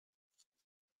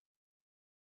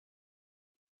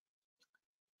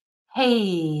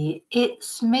Hey,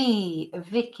 it's me,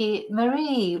 Vicky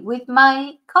Marie, with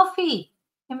my coffee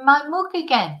in my mug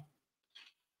again.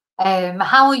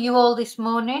 How are you all this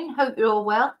morning? Hope you're all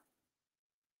well.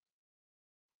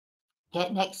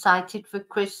 Getting excited for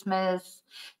Christmas.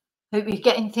 Hope you're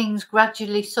getting things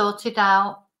gradually sorted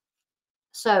out.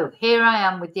 So here I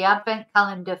am with the Advent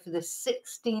calendar for the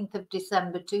 16th of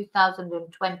December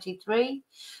 2023.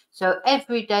 So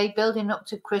every day building up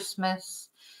to Christmas,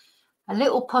 a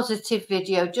little positive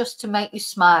video just to make you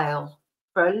smile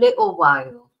for a little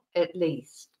while at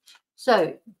least.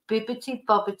 So bibbity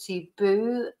bobbity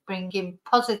boo, bringing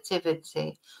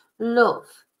positivity, love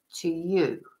to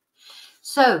you.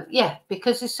 So yeah,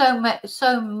 because there's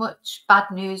so much bad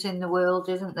news in the world,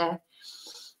 isn't there?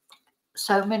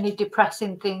 So many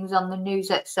depressing things on the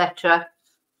news, etc.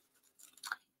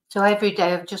 So every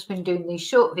day I've just been doing these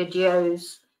short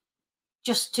videos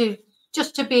just to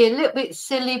be a little bit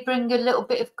silly, bring a little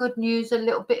bit of good news, a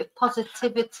little bit of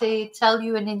positivity, tell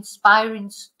you an inspiring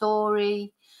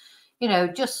story, you know,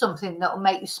 just something that will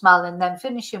make you smile, and then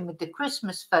finishing with the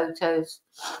Christmas photos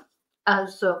and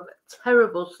some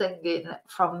terrible singing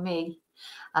from me.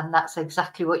 And that's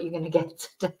exactly what you're going to get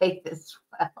today as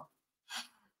well.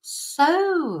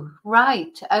 So,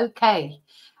 right, okay.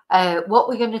 What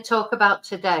we're going to talk about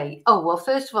today. Oh, well,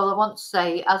 first of all, I want to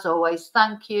say, as always,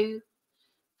 thank you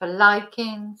for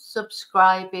liking,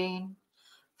 subscribing,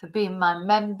 for being my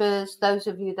members. Those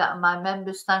of you that are my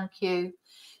members, thank you.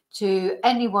 To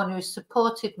anyone who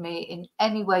supported me in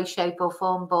any way, shape or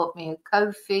form, bought me a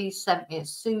Ko-fi, sent me a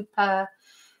super,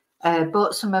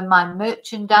 bought some of my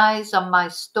merchandise on my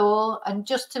store. And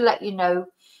just to let you know,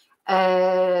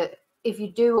 if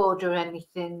you do order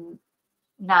anything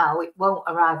now, it won't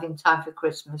arrive in time for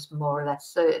Christmas, more or less,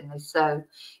 certainly. So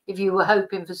if you were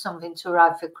hoping for something to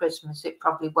arrive for Christmas, it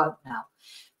probably won't now.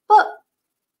 But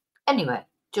anyway,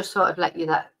 just thought I'd let you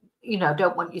that, you know,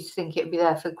 don't want you to think it'd be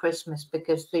there for Christmas,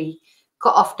 because the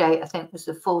cut-off date, I think, was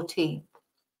the 14th.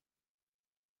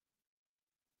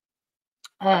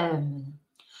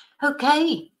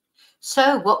 Okay,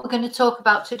 so what we're going to talk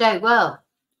about today, well,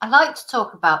 I like to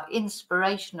talk about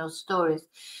inspirational stories,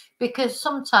 because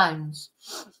sometimes,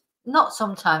 not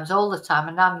sometimes, all the time,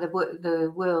 and I'm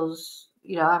the world's,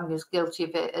 you know, I'm as guilty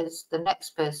of it as the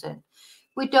next person.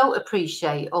 We don't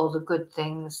appreciate all the good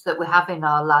things that we have in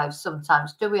our lives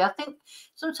sometimes, do we? I think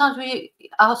sometimes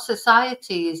our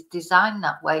society is designed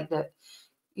that way, that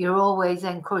you're always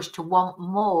encouraged to want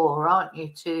more, aren't you?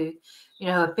 To, you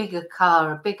know, a bigger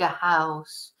car, a bigger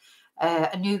house,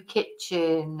 a new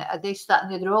kitchen, this, that,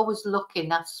 and the other. They're always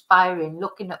looking, aspiring,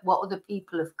 looking at what other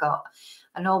people have got,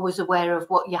 and always aware of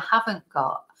what you haven't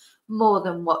got more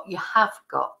than what you have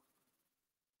got.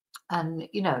 And,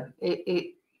 you know,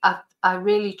 I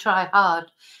really try hard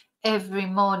every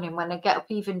morning when I get up,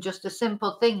 even just a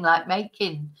simple thing like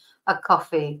making a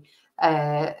coffee,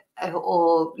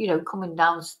 or, you know, coming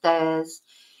downstairs,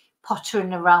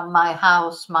 pottering around my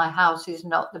house. My house is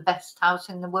not the best house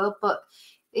in the world, but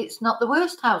it's not the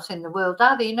worst house in the world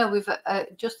either. You know, with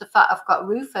just the fact I've got a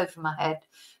roof over my head,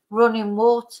 running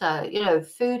water, you know,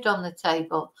 food on the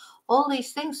table, all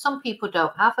these things some people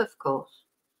don't have, of course.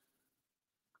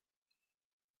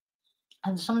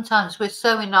 And sometimes we're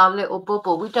so in our little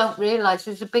bubble, we don't realize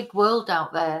there's a big world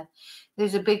out there.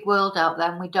 There's a big world out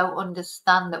there, and we don't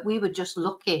understand that we were just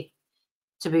lucky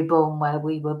to be born where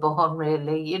we were born,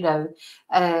 really, you know,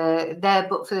 there,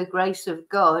 but for the grace of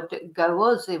God, go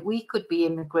us. We could be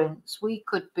immigrants, we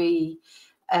could be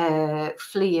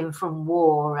fleeing from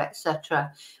war,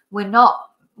 etc. We're not,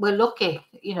 we're lucky,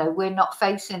 you know, we're not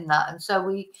facing that. And so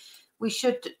we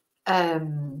should,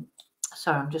 sorry,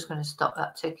 I'm just going to stop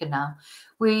that ticker now.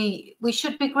 We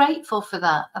should be grateful for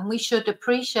that, and we should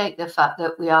appreciate the fact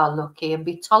that we are lucky, and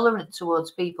be tolerant towards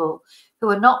people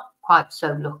who are not quite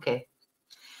so lucky.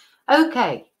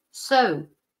 Okay, so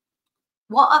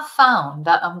what I found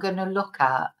that I'm going to look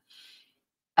at,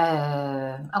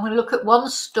 I'm going to look at one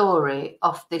story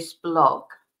off this blog.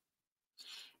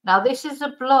 Now, this is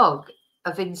a blog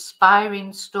of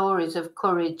inspiring stories of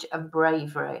courage and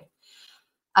bravery.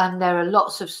 And there are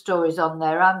lots of stories on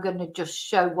there. I'm going to just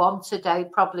show one today,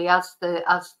 probably as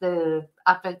the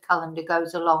Advent calendar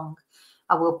goes along.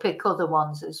 I will pick other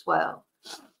ones as well.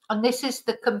 And this is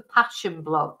the Compassion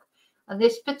blog. And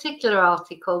this particular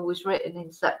article was written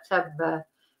in September,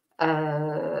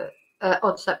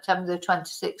 on September the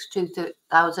 26th,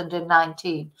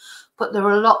 2019. But there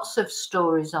are lots of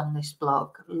stories on this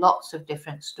blog, lots of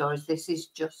different stories. This is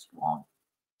just one.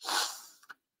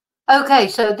 Okay,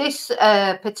 so this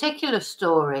particular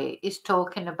story is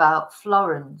talking about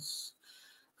Florence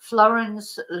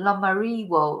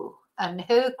Lomariwo, and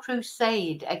her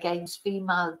crusade against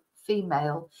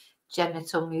female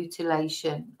genital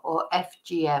mutilation, or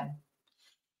FGM.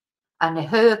 And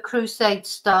her crusade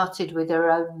started with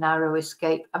her own narrow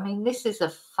escape. I mean, this is a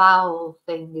foul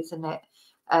thing, isn't it?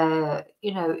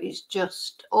 You know, it's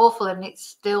just awful, and it's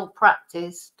still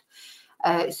practiced.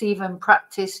 It's even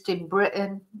practiced in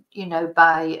Britain, you know,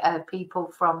 by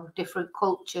people from different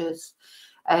cultures.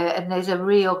 And there's a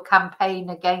real campaign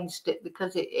against it,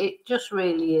 because it just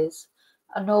really is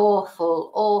an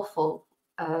awful, awful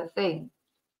thing.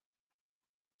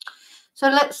 So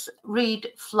let's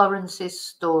read Florence's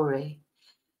story.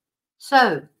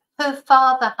 So her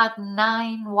father had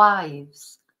 9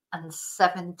 wives and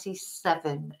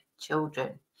 77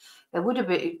 children. There would have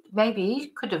been, maybe he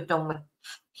could have done with,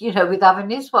 you know, with having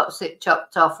his what's it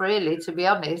chopped off, really, to be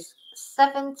honest.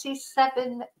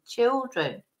 77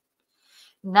 children.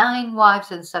 9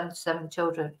 wives and 77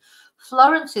 children.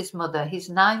 Florence's mother, his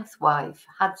 9th wife,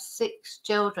 had 6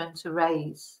 children to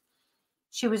raise.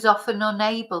 She was often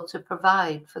unable to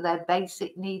provide for their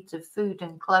basic needs of food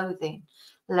and clothing,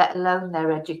 let alone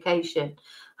their education.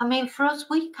 I mean, for us,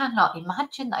 we cannot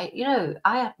imagine that. You know,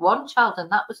 I had 1 child and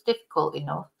that was difficult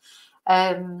enough.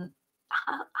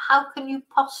 How can you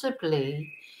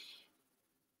possibly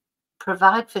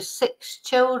provide for 6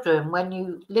 children when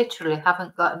you literally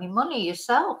haven't got any money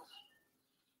yourself?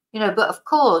 You know, but of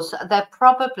course, they're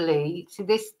probably, to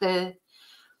this,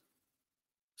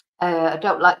 I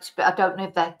don't know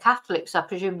if they're Catholics. I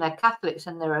presume they're Catholics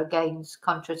and they're against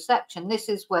contraception. This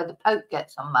is where the Pope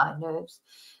gets on my nerves,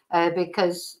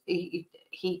 because he,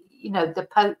 you know, the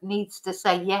Pope needs to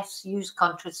say, yes, use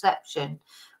contraception.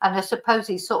 And I suppose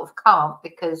he sort of can't,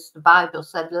 because the Bible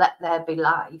said, let there be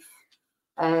life.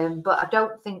 But I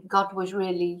don't think God was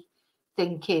really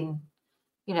thinking,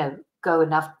 you know, go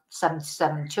and have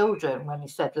 77 children when he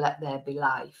said, let there be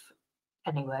life.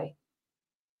 Anyway.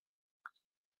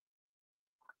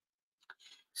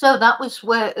 So that was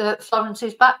where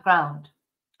Florence's background.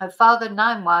 Her father,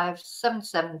 9 wives,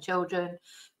 77 children.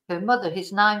 Her mother,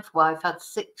 his 9th wife, had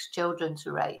 6 children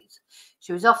to raise.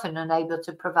 She was often unable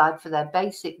to provide for their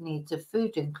basic needs of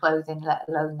food and clothing, let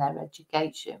alone their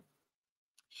education.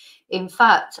 In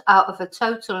fact, out of a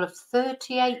total of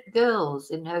 38 girls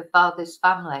in her father's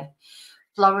family,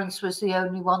 Florence was the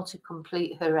only one to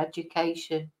complete her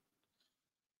education.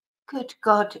 Good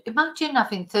God, imagine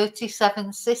having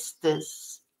 37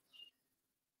 sisters.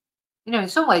 You know, in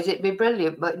some ways it'd be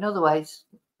brilliant, but in other ways,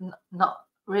 not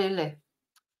really.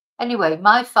 Anyway,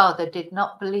 my father did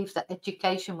not believe that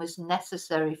education was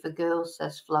necessary for girls,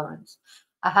 says Florence.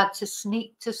 I had to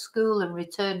sneak to school and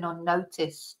return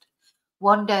unnoticed.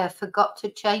 One day I forgot to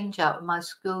change out of my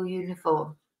school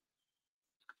uniform,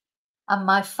 and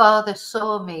my father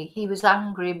saw me. He was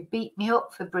angry and beat me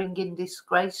up for bringing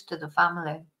disgrace to the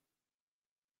family.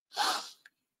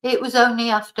 It was only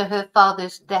after her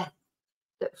father's death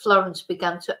that Florence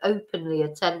began to openly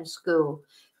attend school,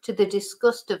 to the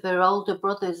disgust of her older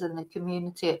brothers and the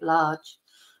community at large.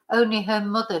 Only her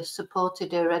mother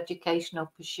supported her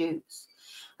educational pursuits.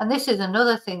 And this is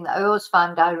another thing that I always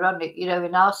find ironic. You know,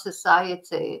 in our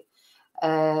society,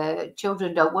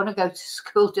 children don't want to go to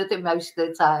school, do they, most of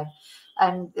the time?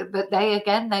 But they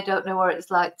don't know what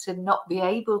it's like to not be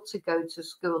able to go to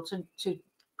school, to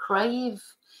crave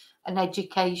an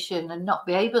education and not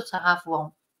be able to have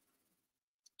one.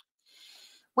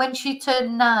 When she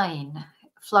turned 9,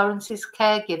 Florence's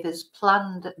caregivers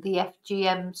planned the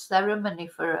FGM ceremony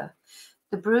for her.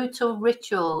 The brutal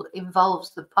ritual involves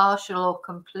the partial or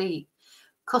complete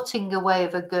cutting away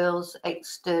of a girl's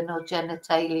external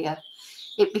genitalia.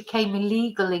 It became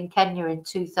illegal in Kenya in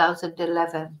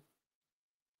 2011.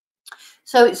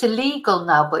 So it's illegal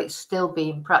now, but it's still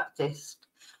being practiced.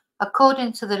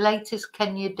 According to the latest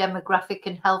Kenya Demographic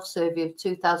and Health Survey of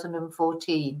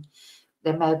 2014,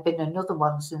 there may have been another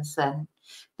one since then,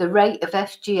 the rate of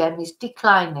FGM is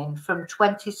declining from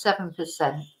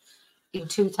 27% in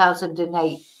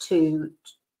 2008 to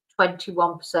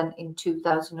 21% in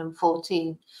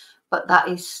 2014. But that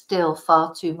is still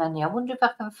far too many. I wonder if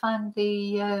I can find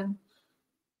the...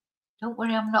 don't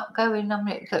worry, I'm not going.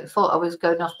 I thought I was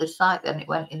going off the site, then it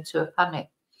went into a panic.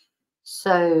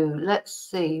 So let's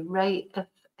see, rate of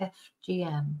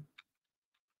FGM.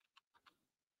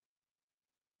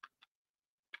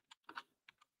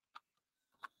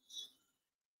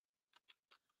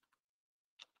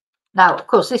 Now, of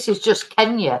course, this is just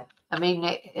Kenya. I mean,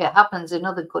 it happens in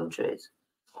other countries.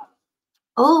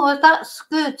 Oh, well, that's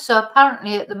good. So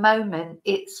apparently at the moment,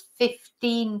 it's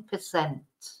 15%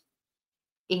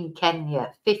 in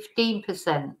Kenya,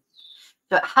 15%.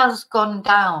 So it has gone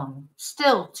down.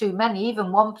 Still too many. Even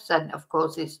 1%, of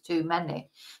course, is too many.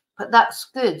 but that's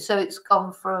good. So it's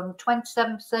gone from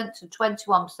 27% to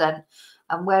 21%.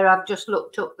 And where I've just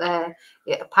looked up there,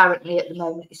 it apparently at the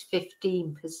moment is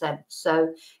 15%.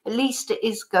 So at least it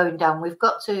is going down. We've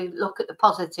got to look at the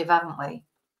positive, haven't we?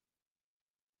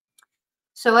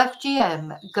 So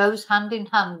FGM goes hand in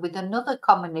hand with another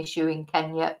common issue in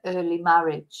Kenya, early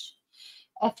marriage.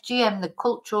 FGM, the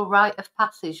cultural rite of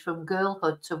passage from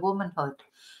girlhood to womanhood,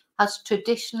 has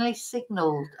traditionally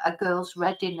signalled a girl's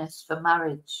readiness for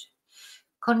marriage.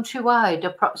 Countrywide,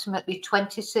 approximately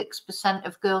 26%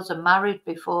 of girls are married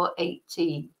before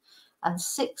 18 and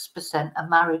 6% are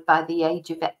married by the age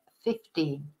of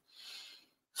 15.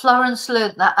 Florence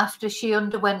learnt that after she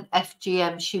underwent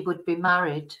FGM, she would be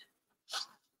married.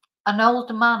 An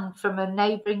old man from a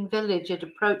neighbouring village had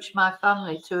approached my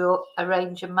family to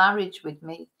arrange a marriage with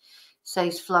me,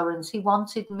 says Florence. He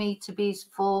wanted me to be his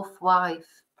fourth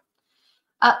wife.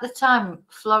 At the time,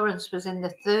 Florence was in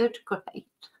the 3rd grade.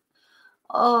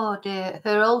 Oh dear,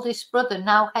 her oldest brother,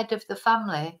 now head of the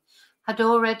family, had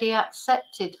already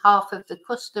accepted half of the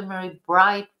customary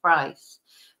bride price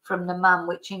from the man,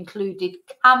 which included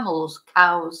camels,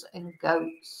 cows, and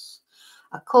goats.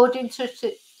 According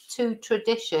to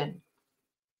tradition,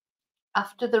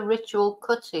 after the ritual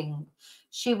cutting,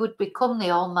 she would become the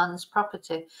old man's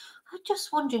property. I'm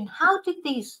just wondering, how did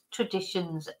these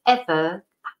traditions ever,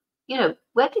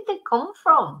 where did they come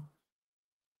from?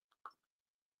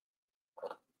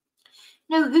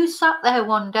 No, who sat there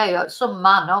one day, some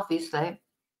man obviously,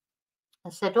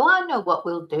 and said, oh, I know what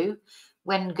we'll do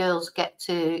when girls get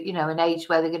to, an age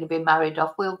where they're going to be married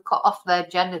off. We'll cut off their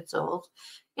genitals.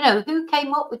 Who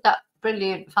came up with that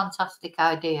brilliant, fantastic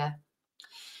idea?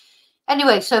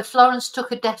 Anyway, so Florence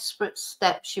took a desperate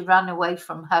step. She ran away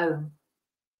from home.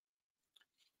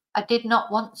 I did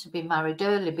not want to be married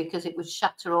early because it would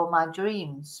shatter all my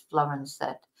dreams, Florence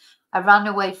said. I ran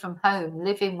away from home,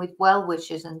 living with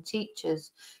well-wishers and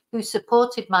teachers who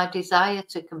supported my desire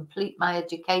to complete my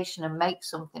education and make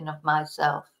something of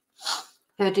myself.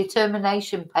 Her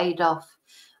determination paid off.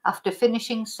 After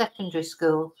finishing secondary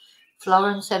school,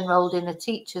 Florence enrolled in a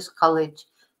teacher's college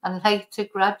and later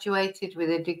graduated with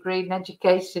a degree in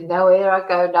education. Now here I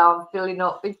go. Now I'm filling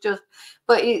up with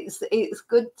but it's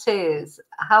good tears.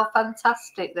 How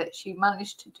fantastic that she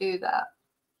managed to do that.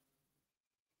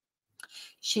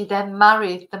 She then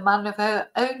married the man of her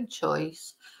own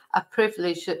choice, a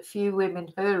privilege that few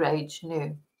women her age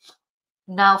knew.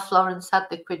 Now Florence had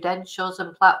the credentials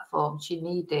and platform she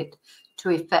needed to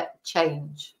effect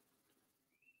change.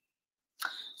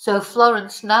 So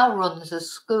Florence now runs a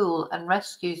school and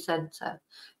rescue centre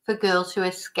for girls who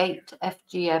escaped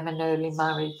FGM and early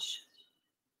marriage.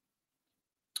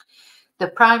 The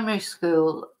primary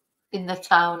school in the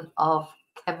town of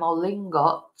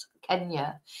Chemolingot,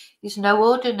 Kenya, is no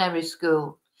ordinary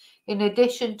school. In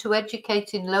addition to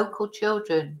educating local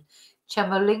children,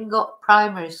 Chemolingot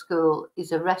Primary School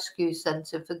is a rescue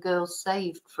centre for girls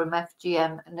saved from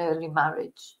FGM and early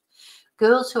marriage.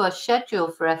 Girls who are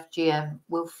scheduled for FGM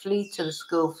will flee to the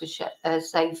school for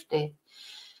safety.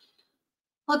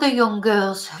 Other young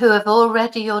girls who have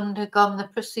already undergone the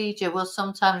procedure will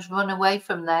sometimes run away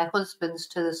from their husbands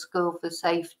to the school for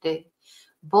safety.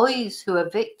 Boys who are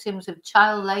victims of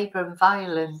child labour and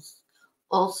violence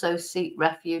also seek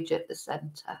refuge at the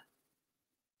centre.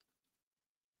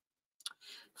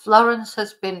 Florence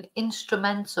has been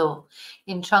instrumental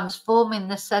in transforming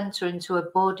the centre into a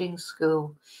boarding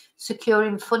school,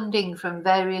 securing funding from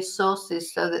various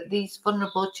sources so that these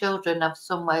vulnerable children have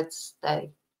somewhere to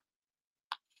stay.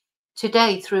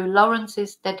 Today, through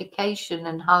Lawrence's dedication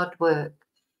and hard work,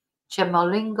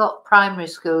 Chemolingot Primary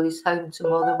School is home to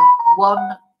more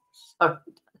than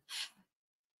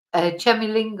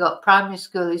Chemolingot Primary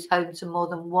School is home to more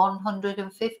than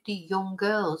 150 young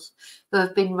girls who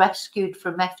have been rescued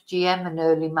from FGM and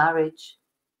early marriage.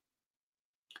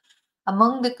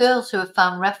 Among the girls who have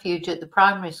found refuge at the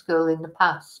primary school in the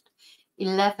past,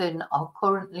 11 are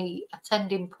currently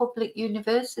attending public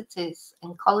universities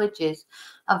and colleges,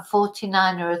 and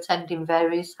 49 are attending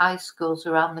various high schools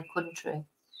around the country.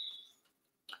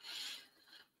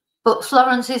 But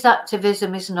Florence's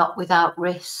activism is not without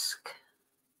risk.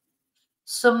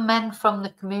 Some men from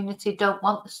the community don't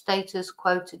want the status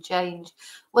quo to change.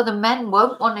 Well, the men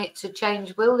won't want it to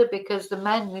change, will they? Because the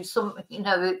men, at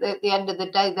the end of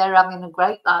the day, they're having a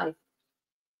great life.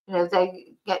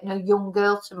 They get no young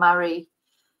girl to marry.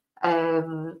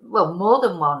 Well, more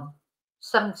than one.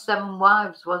 7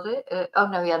 wives, was it? Oh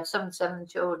no, he had 7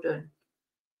 children.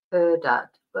 Her dad.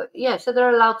 But yeah, so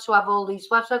they're allowed to have all these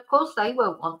wives. So of course, they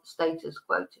won't want the status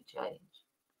quo to change.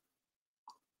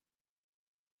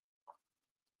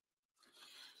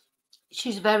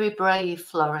 She's very brave,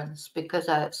 Florence, because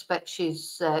I expect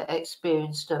she's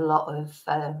experienced a lot of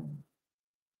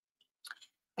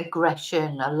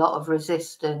aggression, a lot of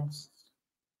resistance.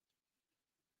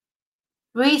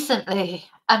 Recently,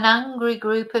 an angry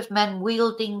group of men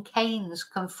wielding canes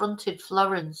confronted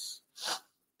Florence.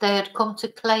 They had come to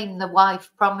claim the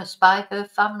wife promised by her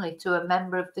family to a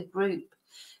member of the group.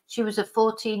 She was a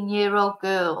 14-year-old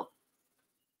girl.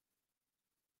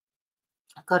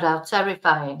 God, how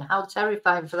terrifying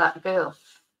for that girl,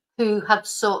 who had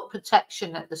sought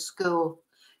protection at the school.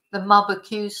 The mob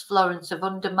accused Florence of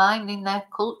undermining their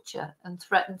culture and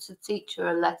threatened to teach her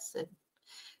a lesson.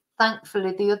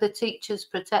 Thankfully, the other teachers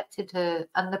protected her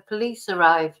and the police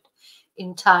arrived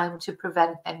in time to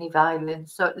prevent any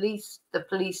violence. So at least the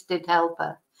police did help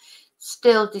her.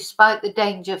 Still, despite the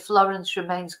danger, Florence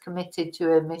remains committed to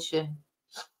her mission.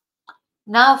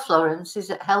 Now Florence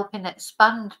is at helping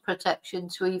expand protection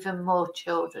to even more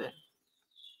children.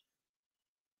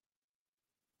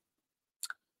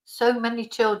 So many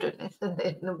children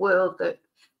in the world that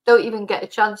don't even get a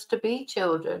chance to be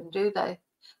children, do they?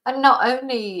 And not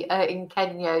only in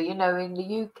Kenya, you know, in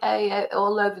the UK,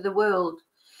 all over the world.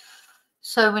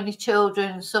 So many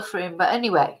children suffering. But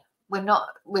anyway,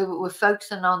 we're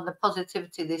focusing on the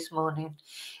positivity this morning.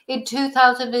 In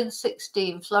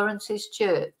 2016, Florence's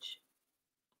church,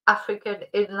 African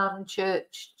Inland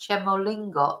Church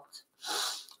Chemolingot,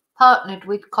 partnered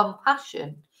with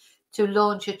Compassion to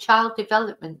launch a child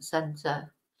development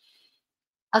centre.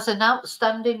 As an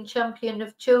outstanding champion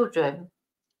of children,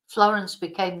 Florence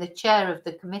became the chair of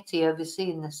the committee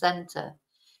overseeing the centre.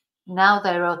 Now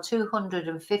there are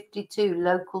 252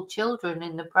 local children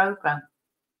in the programme.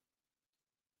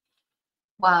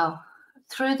 Wow.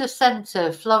 Through the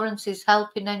centre, Florence is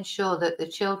helping ensure that the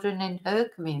children in her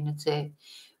community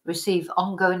receive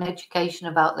ongoing education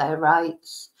about their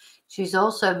rights. She's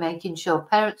also making sure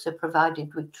parents are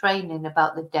provided with training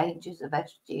about the dangers of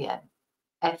FGM.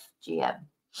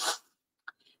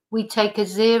 We take a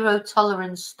zero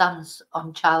tolerance stance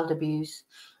on child abuse,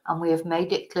 and we have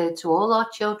made it clear to all our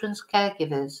children's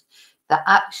caregivers that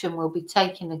action will be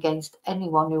taken against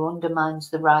anyone who undermines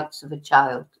the rights of a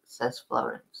child, says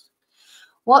Florence.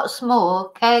 What's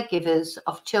more, caregivers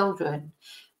of children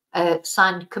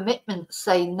signed commitments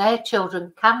saying their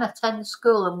children can attend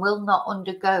school and will not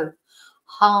undergo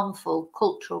harmful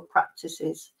cultural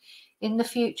practices. In the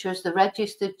future, as the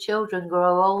registered children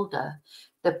grow older,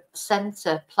 the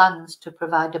centre plans to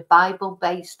provide a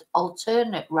Bible-based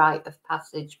alternate rite of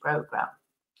passage programme.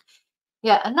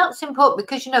 Yeah, and that's important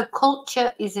because, you know,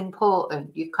 culture is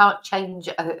important. You can't change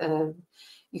a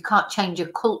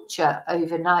culture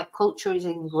overnight. Culture is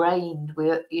ingrained,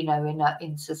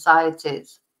 in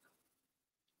societies.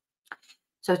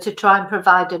 So to try and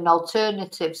provide an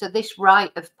alternative, so this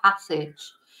rite of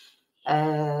passage,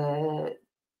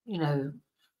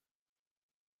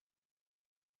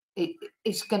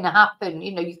 it's going to happen.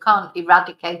 You know, you can't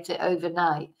eradicate it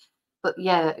overnight. But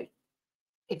yeah,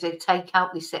 if they take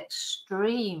out this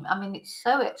extreme, I mean, it's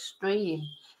so extreme.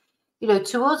 You know,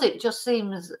 to us, it just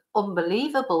seems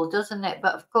unbelievable, doesn't it?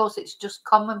 But of course, it's just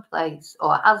commonplace,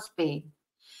 or has been.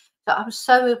 So I'm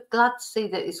so glad to see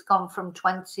that it's gone from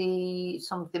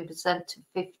 20-something% to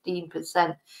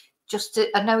 15%.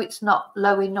 I know it's not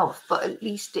low enough, but at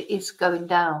least it is going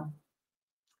down.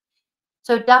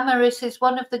 So Damaris is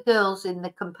one of the girls in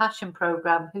the Compassion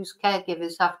programme whose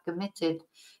caregivers have committed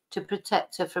to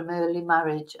protect her from early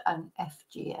marriage and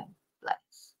FGM.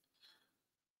 Bless.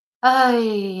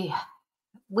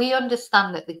 We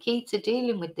understand that the key to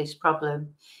dealing with this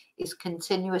problem is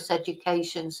continuous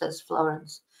education, says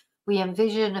Florence. We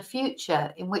envision a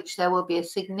future in which there will be a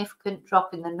significant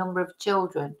drop in the number of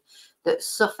children that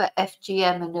suffer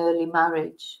FGM and early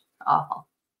marriage.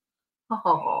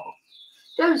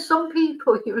 Some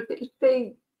people you really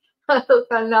think, look,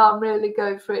 I know I'm really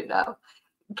going for it now,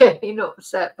 getting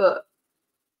upset, but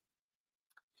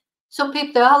some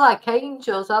people, they are like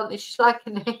angels, aren't they? She's like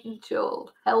an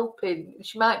angel helping.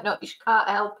 She can't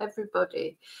help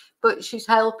everybody, but she's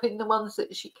helping the ones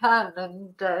that she can.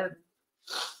 And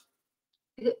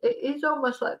it is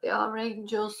almost like they are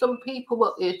angels. Some people,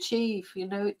 what they achieve,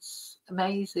 it's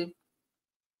amazing.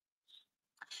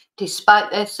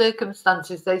 Despite their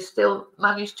circumstances, they still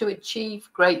manage to achieve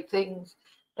great things.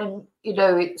 And,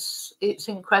 it's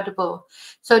incredible.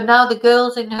 So now the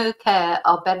girls in her care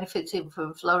are benefiting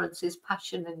from Florence's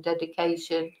passion and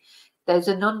dedication. There's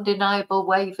an undeniable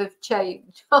wave of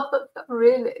change.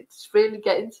 It's really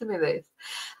getting to me,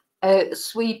 this.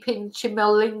 Sweeping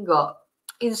Chimolingot.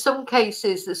 In some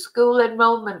cases, the school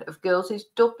enrolment of girls is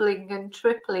doubling and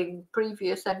tripling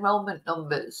previous enrolment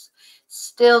numbers.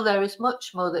 Still, there is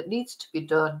much more that needs to be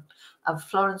done, and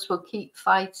Florence will keep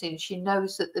fighting. She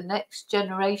knows that the next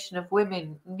generation of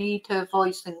women need her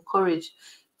voice and courage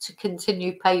to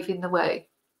continue paving the way.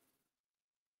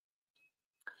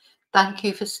 Thank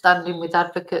you for standing with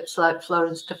advocates like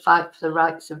Florence to fight for the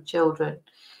rights of children.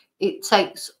 It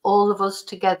takes all of us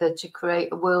together to create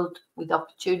a world with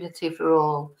opportunity for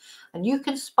all. And you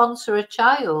can sponsor a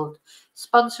child.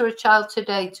 Sponsor a child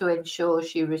today to ensure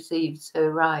she receives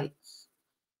her rights.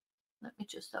 Let me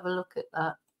just have a look at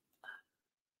that.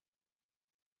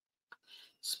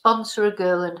 Sponsor a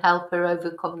girl and help her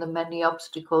overcome the many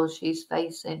obstacles she's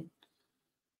facing.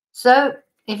 So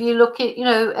if you look at,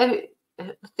 the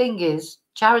thing is,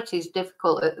 charity is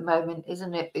difficult at the moment,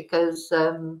 isn't it? Because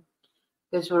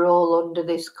we're all under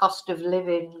this cost of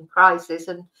living crisis.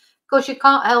 And of course, you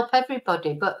can't help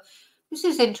everybody. But this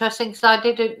is interesting because I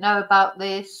didn't know about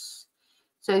this.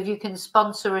 So if you can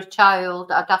sponsor a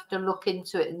child, I'd have to look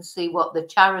into it and see what the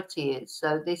charity is.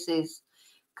 So this is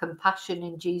Compassion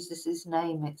in Jesus's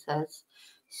Name, it says.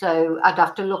 So I'd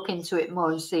have to look into it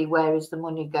more and see where is the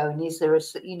money going. Is there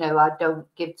I don't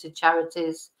give to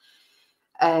charities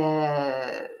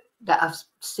that have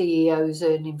CEOs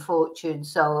earning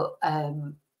fortunes. So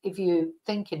if you're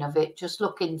thinking of it, just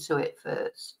look into it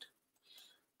first.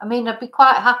 I mean, I'd be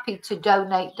quite happy to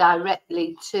donate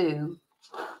directly to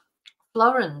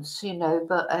Florence,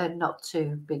 but not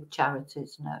to big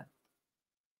charities, no.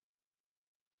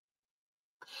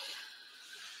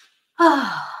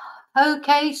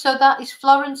 Okay, so that is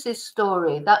Florence's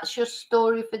story. That's your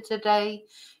story for today.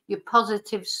 Your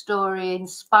positive story,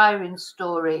 inspiring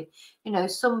story.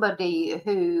 Somebody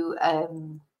who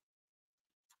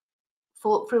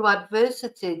fought through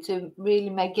adversity to really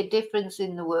make a difference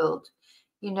in the world.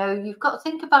 You've got to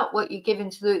think about what you're giving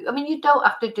to the. I mean, you don't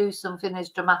have to do something as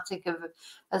dramatic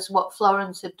as what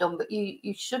Florence had done, but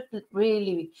you should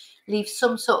really leave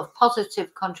some sort of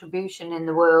positive contribution in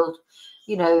the world.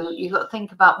 You've got to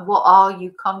think about what are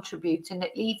you contributing,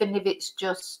 even if it's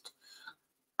just,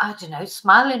 I don't know,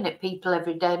 smiling at people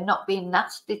every day and not being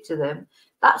nasty to them.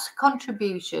 That's a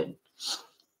contribution.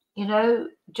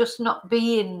 Just not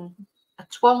being a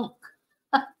twonk.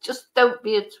 Just don't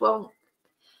be a twonk.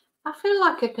 I feel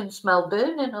like I can smell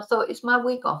burning. I thought, it's my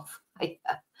wig off? But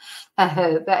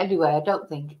anyway, I don't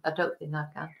think I can.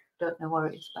 Don't know where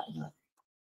it is, but anyway.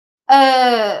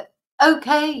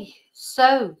 Okay,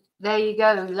 so there you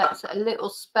go. That's a little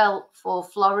spelt for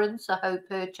Florence. I hope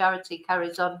her charity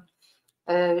carries on.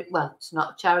 Well, it's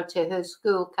not a charity. Her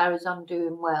school carries on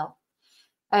doing well.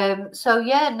 So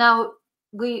yeah, now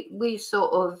we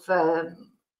sort of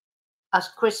as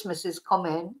Christmas is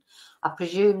coming, I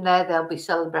presume they'll be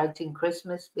celebrating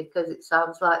Christmas because it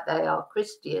sounds like they are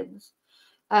Christians.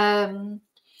 We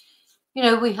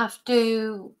have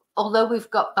to, although we've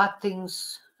got bad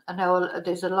things. I know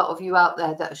there's a lot of you out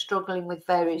there that are struggling with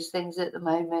various things at the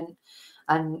moment.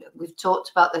 And we've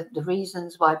talked about the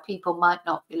reasons why people might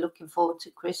not be looking forward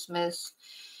to Christmas.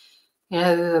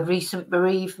 A recent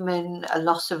bereavement, a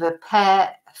loss of a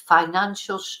pet,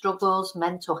 financial struggles,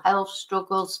 mental health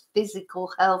struggles,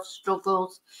 physical health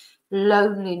struggles,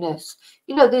 loneliness.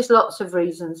 There's lots of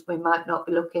reasons we might not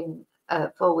be looking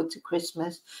forward to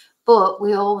Christmas. But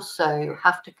we also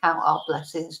have to count our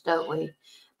blessings, don't we?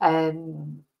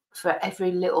 For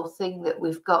every little thing that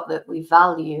we've got that we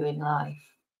value in life.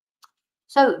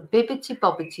 So, bibbity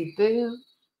bobbity boo,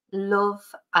 love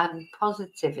and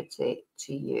positivity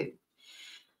to you.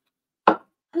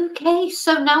 Okay,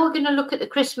 so now we're going to look at the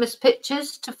Christmas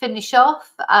pictures to finish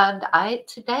off. And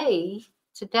today,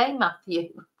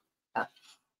 Matthew,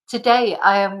 today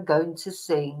I am going to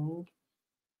sing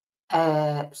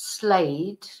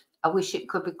Slade. I wish it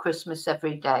could be Christmas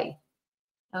every day.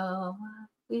 Oh, I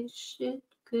wish it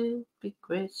could be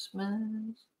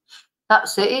Christmas.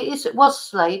 That's it. It was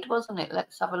Slade, wasn't it?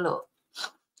 Let's have a look.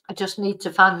 I just need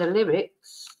to find the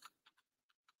lyrics.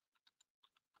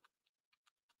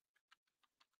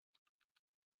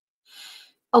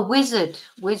 Oh, Wizard.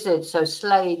 So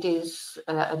Slade is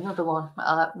another one.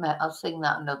 I'll sing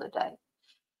that another day.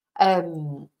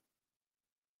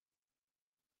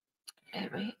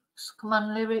 Lyrics. Come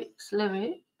on, lyrics.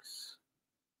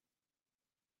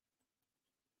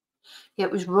 Yeah,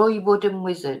 it was Roy Wood and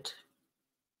Wizard.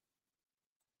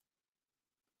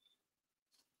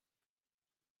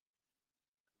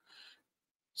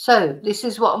 So this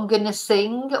is what I'm going to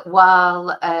sing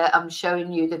while I'm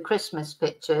showing you the Christmas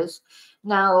pictures.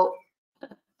 Now,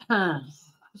 I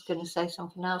was going to say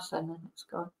something else then, and it's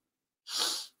gone.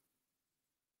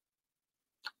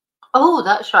 Oh,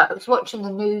 that's right. I was watching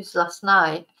the news last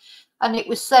night and it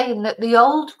was saying that the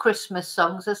old Christmas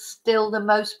songs are still the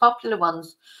most popular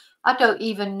ones. I don't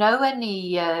even know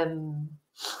any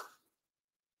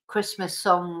Christmas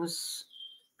songs,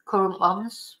 current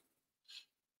ones.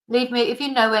 Leave me, if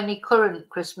you know any current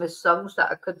Christmas songs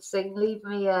that I could sing, leave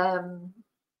me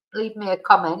a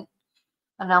comment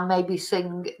and I'll maybe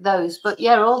sing those. But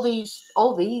yeah, all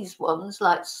these ones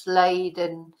like Slade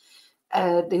and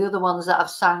the other ones that I've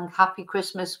sang, Happy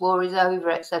Christmas, War is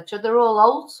Over, etc. They're all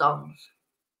old songs.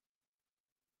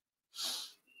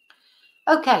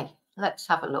 Okay, let's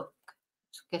have a look.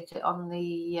 Let's get it on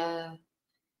the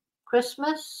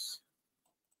Christmas.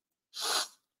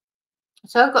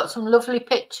 So I've got some lovely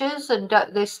pictures, and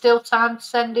there's still time to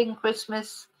send in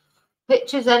Christmas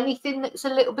pictures. Anything that's a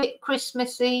little bit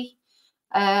Christmassy,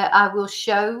 I will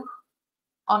show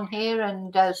on here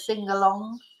and sing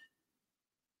along.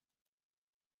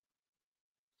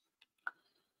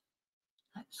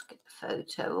 Let's get the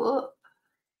photo up.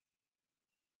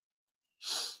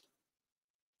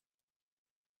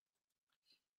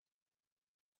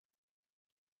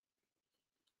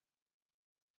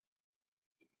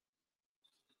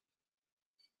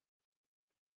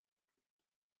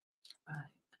 Right.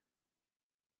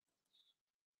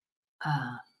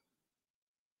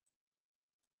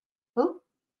 Oh,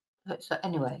 so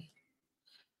anyway.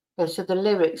 Yeah, so the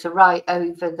lyrics are right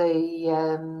over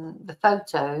the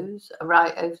photos are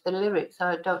right over the lyrics. So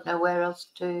I don't know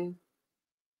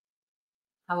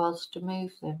how else to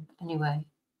move them. Anyway,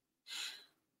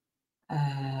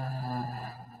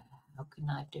 how can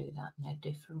I do that in a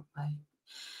different way?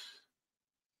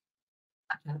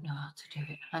 I don't know how to do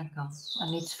it. Hang on,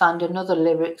 I need to find another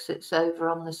lyrics that's over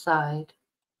on the side.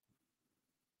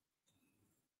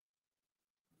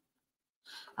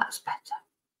 That's better.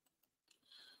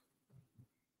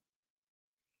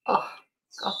 Oh,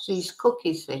 gosh, these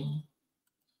cookies things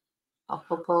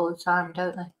pop up all the time,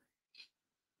 don't they?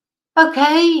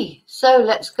 Okay, so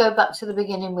let's go back to the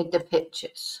beginning with the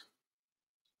pictures.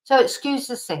 So excuse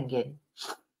the singing.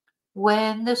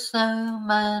 When the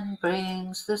snowman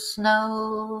brings the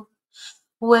snow,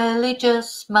 well, he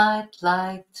just might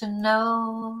like to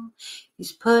know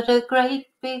he's put a great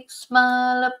big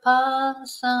smile upon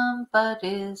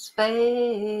somebody's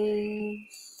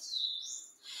face.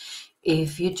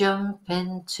 If you jump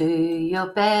into your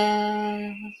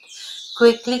bed,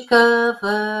 quickly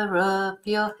cover up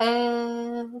your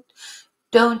head.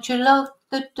 Don't you lock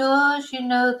the doors, you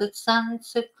know that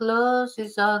Santa Claus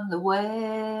is on the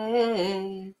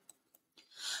way.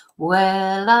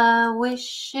 Well, I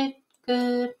wish it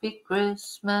could be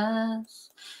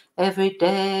Christmas every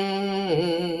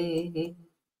day.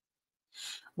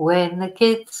 When the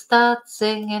kids start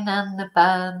singing and the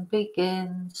band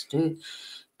begins to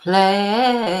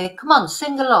play. Come on,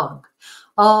 sing along.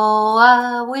 Oh,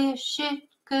 I wish it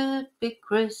could be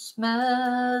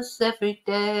Christmas every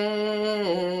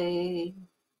day.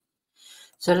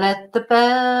 So let the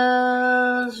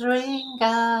bells ring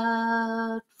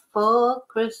out for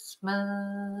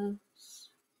Christmas.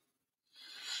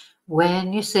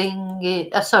 When you sing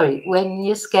it, when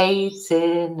you're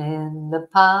skating in the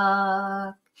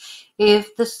park,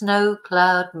 if the snow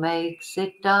cloud makes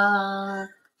it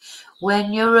dark,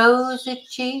 when your rosy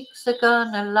cheeks are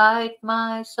gonna light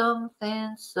my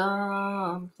something,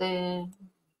 something.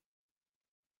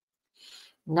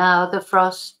 Now the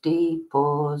frosty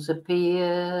paws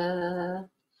appear,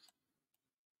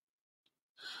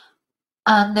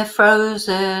 and they're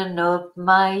frozen up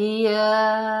my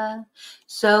ear.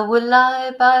 So we'll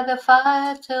lie by the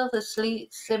fire till the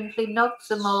sleet simply knocks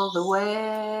them all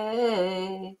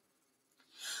away.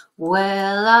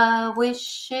 Well, I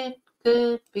wish it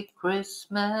could be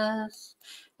Christmas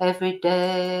every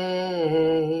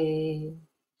day.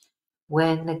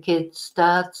 When the kids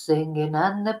start singing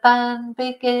and the band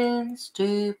begins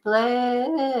to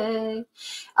play.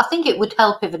 I think it would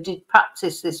help if I did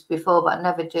practice this before, but I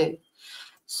never do.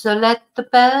 So let the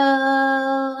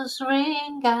bells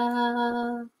ring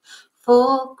out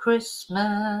for Christmas.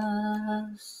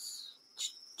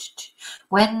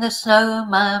 When the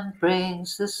snowman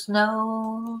brings the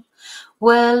snow,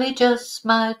 well, he just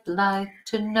might like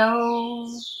to know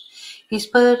he's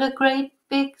put a great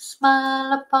big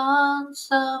smile upon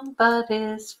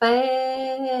somebody's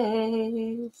face.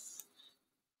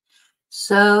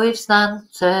 So if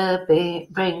Santa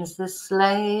brings the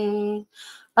sleigh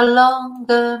along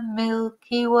the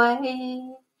Milky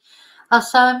Way, I'll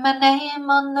sign my name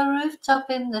on the rooftop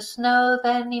in the snow,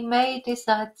 then he may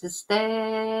decide to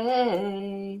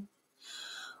stay.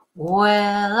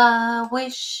 Well, I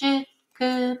wish it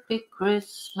could be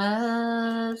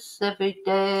Christmas every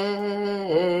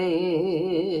day.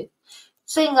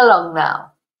 Sing along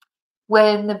now.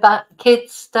 When the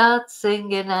kids start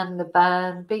singing and the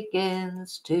band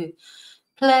begins to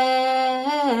play.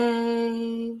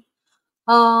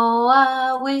 Oh,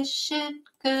 I wish it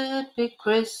could be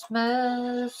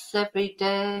Christmas every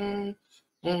day.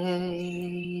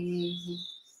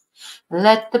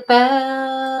 Let the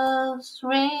bells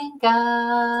ring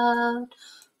out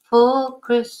for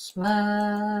Christmas.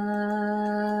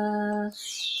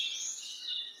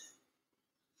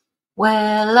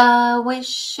 Well, I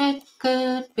wish it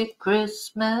could be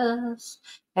Christmas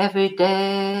every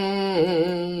day.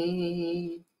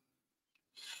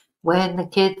 When the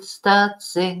kids start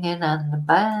singing and the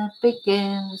band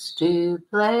begins to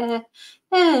play.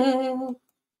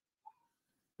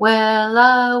 Well,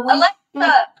 I wish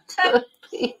it could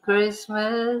be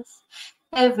Christmas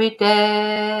every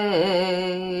day.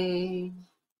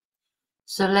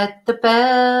 So let the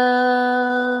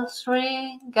bells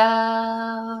ring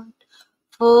out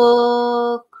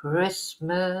for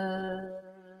Christmas.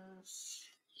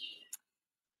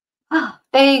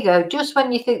 There you go. Just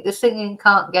when you think the singing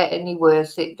can't get any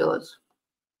worse, it does.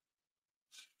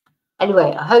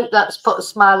 Anyway, I hope that's put a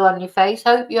smile on your face.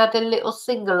 Hope you had a little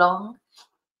sing-along.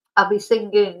 I'll be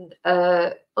singing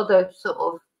other sort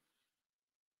of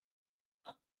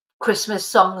Christmas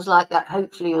songs like that.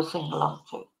 Hopefully you'll sing along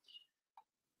too.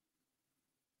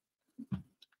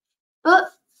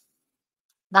 But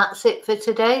that's it for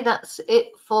today. That's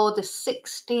it for the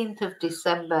 16th of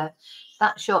December.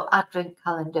 That's your Advent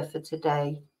calendar for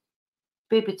today.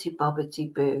 Bibbity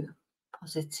bobbity boo.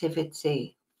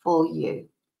 Positivity for you.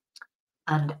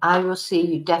 And I will see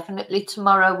you definitely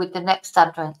tomorrow with the next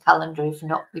Advent calendar, if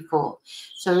not before.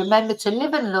 So remember to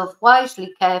live and love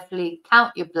wisely, carefully,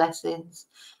 count your blessings.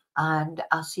 And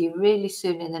I'll see you really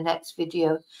soon in the next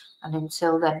video. And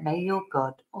until then, may your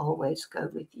God always go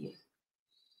with you.